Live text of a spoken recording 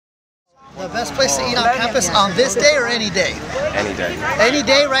The best place to eat on campus on this day or any day? Any day. Any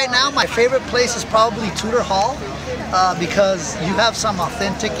day right now, my favorite place is probably Tudor Hall because you have some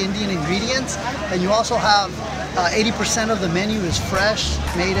authentic Indian ingredients and you also have 80% of the menu is fresh,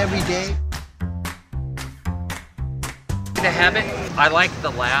 made every day. The Habit, I like the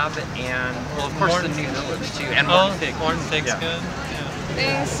Lab and, well, of course, the New Village too, and Morton Fig. Morton Fig's good.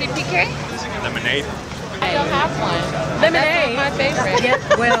 And CPK? Lemonade. I don't have one. Lemonade. That's not my favorite.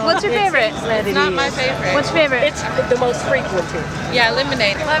 Yeah, well, what's your favorite? It's not my favorite. What's your favorite? It's the most frequented. Yeah,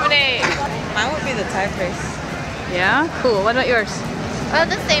 lemonade. Lemonade. Mine would be the Thai place. Yeah? Cool. What about yours? Oh,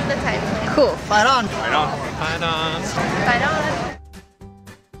 the same, the Thai place. Cool. Fight on. Right on. Right on. Fight on.